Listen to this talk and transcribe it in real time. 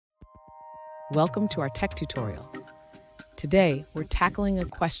Welcome to our tech tutorial. Today, we're tackling a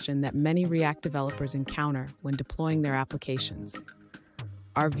question that many React developers encounter when deploying their applications.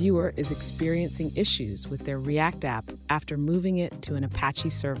 Our viewer is experiencing issues with their React app after moving it to an Apache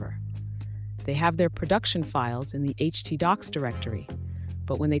server. They have their production files in the htdocs directory,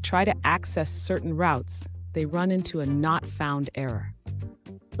 but when they try to access certain routes, they run into a not found error.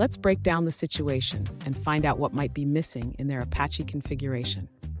 Let's break down the situation and find out what might be missing in their Apache configuration.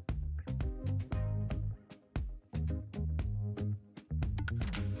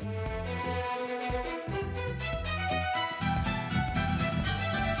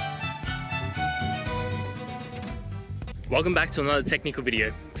 Welcome back to another technical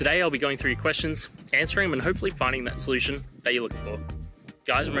video. Today I'll be going through your questions, answering them and hopefully finding that solution that you're looking for.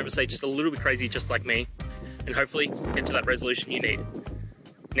 Guys, remember to stay just a little bit crazy just like me and hopefully get to that resolution you need.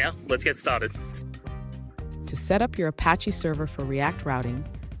 Now, let's get started. To set up your Apache server for React routing,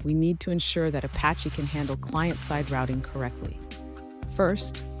 we need to ensure that Apache can handle client-side routing correctly.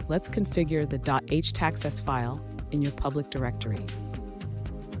 First, let's configure the .htaccess file in your public directory.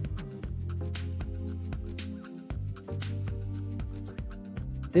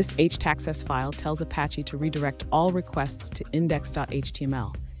 This htaccess file tells Apache to redirect all requests to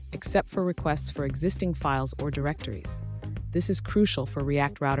index.html, except for requests for existing files or directories. This is crucial for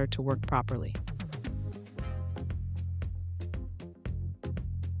React Router to work properly.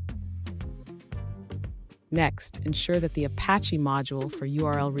 Next, ensure that the Apache module for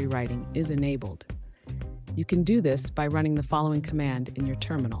URL rewriting is enabled. You can do this by running the following command in your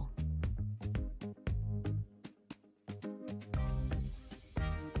terminal.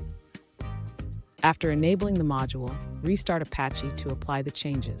 After enabling the module, restart Apache to apply the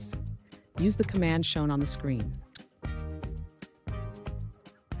changes. Use the command shown on the screen.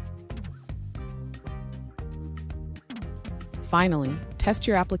 Finally, test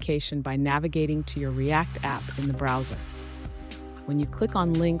your application by navigating to your React app in the browser. When you click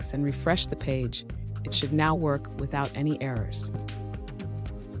on links and refresh the page, it should now work without any errors.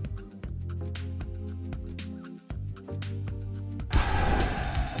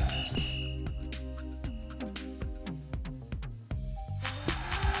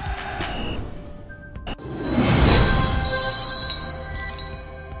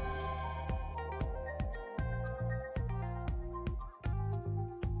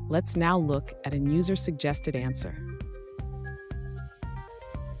 Let's now look at a user-suggested answer.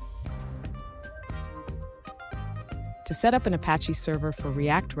 To set up an Apache server for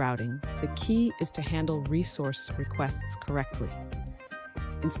React routing, the key is to handle resource requests correctly.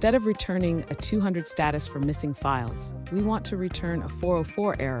 Instead of returning a 200 status for missing files, we want to return a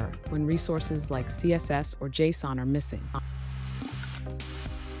 404 error when resources like CSS or JSON are missing.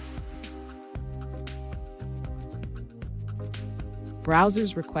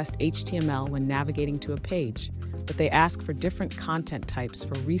 Browsers request HTML when navigating to a page, but they ask for different content types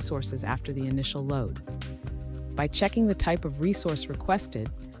for resources after the initial load. By checking the type of resource requested,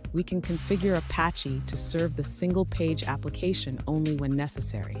 we can configure Apache to serve the single-page application only when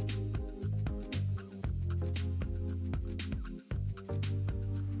necessary.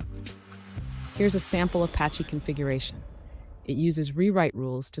 Here's a sample Apache configuration. It uses rewrite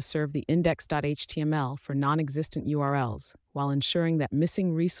rules to serve the index.html for non-existent URLs, while ensuring that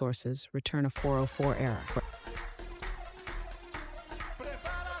missing resources return a 404 error.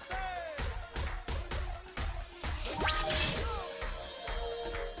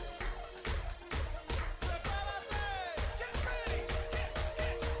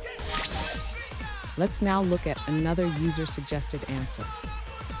 Let's now look at another user-suggested answer.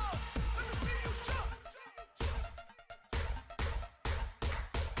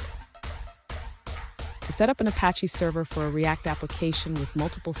 To set up an Apache server for a React application with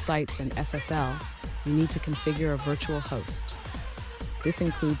multiple sites and SSL, you need to configure a virtual host. This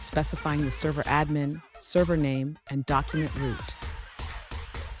includes specifying the server admin, server name, and document root.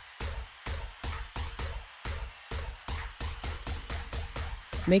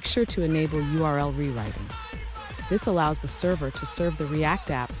 Make sure to enable URL rewriting. This allows the server to serve the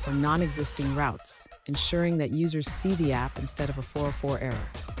React app for non-existing routes, ensuring that users see the app instead of a 404 error.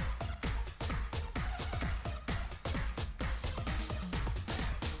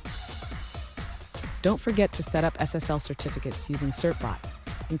 Don't forget to set up SSL certificates using certbot.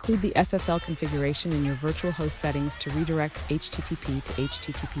 Include the SSL configuration in your virtual host settings to redirect HTTP to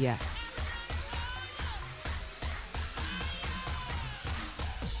HTTPS.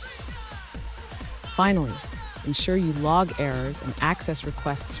 Finally, ensure you log errors and access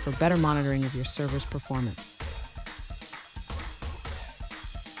requests for better monitoring of your server's performance.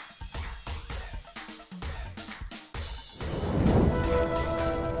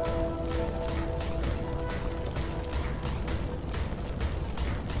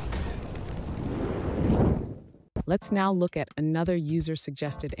 Let's now look at another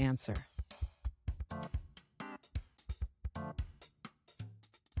user-suggested answer.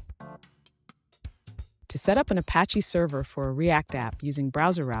 To set up an Apache server for a React app using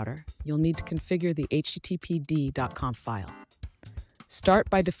Browser Router, you'll need to configure the httpd.conf file. Start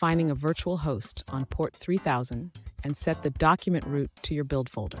by defining a virtual host on port 3000 and set the document root to your build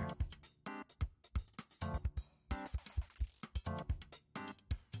folder.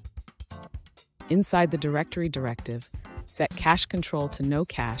 Inside the directory directive, set cache control to no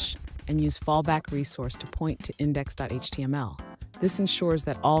cache and use fallback resource to point to index.html. This ensures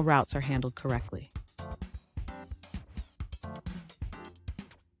that all routes are handled correctly.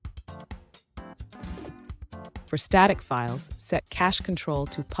 For static files, set cache control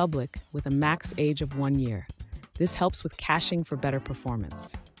to public with a max age of 1 year. This helps with caching for better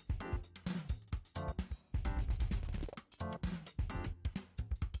performance.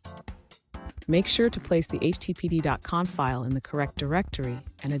 Make sure to place the httpd.conf file in the correct directory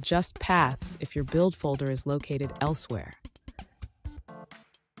and adjust paths if your build folder is located elsewhere.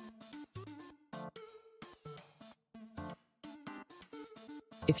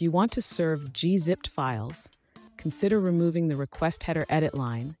 If you want to serve gzipped files, consider removing the request header edit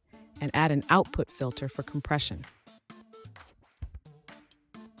line and add an output filter for compression.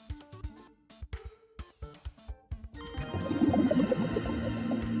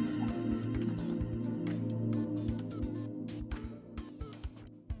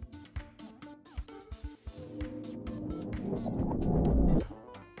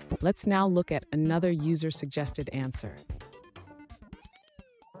 Let's now look at another user-suggested answer.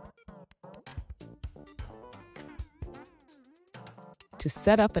 To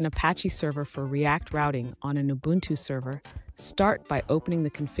set up an Apache server for React routing on an Ubuntu server, start by opening the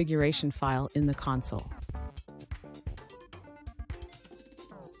configuration file in the console.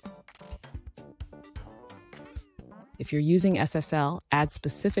 If you're using SSL, add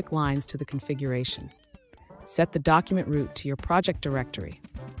specific lines to the configuration. Set the document root to your project directory.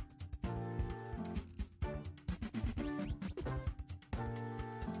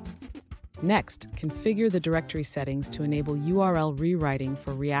 Next, configure the directory settings to enable URL rewriting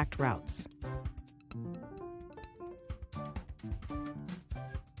for React routes.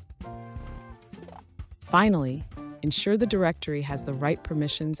 Finally, ensure the directory has the right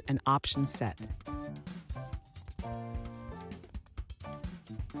permissions and options set.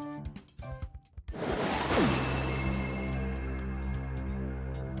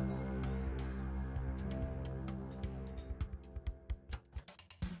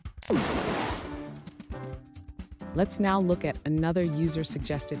 Let's now look at another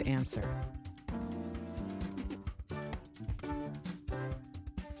user-suggested answer.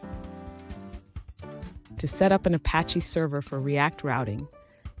 To set up an Apache server for React routing,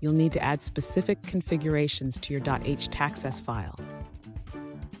 you'll need to add specific configurations to your .htaccess file.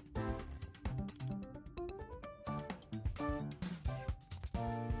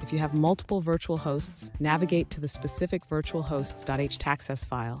 If you have multiple virtual hosts, navigate to the specific virtual hosts.htaccess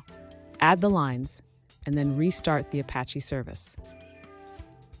file, add the lines, and then restart the Apache service.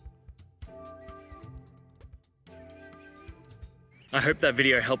 I hope that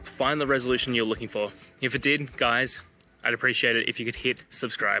video helped find the resolution you're looking for. If it did, guys, I'd appreciate it if you could hit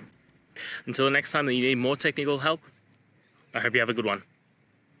subscribe. Until the next time that you need more technical help, I hope you have a good one.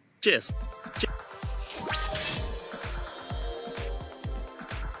 Cheers.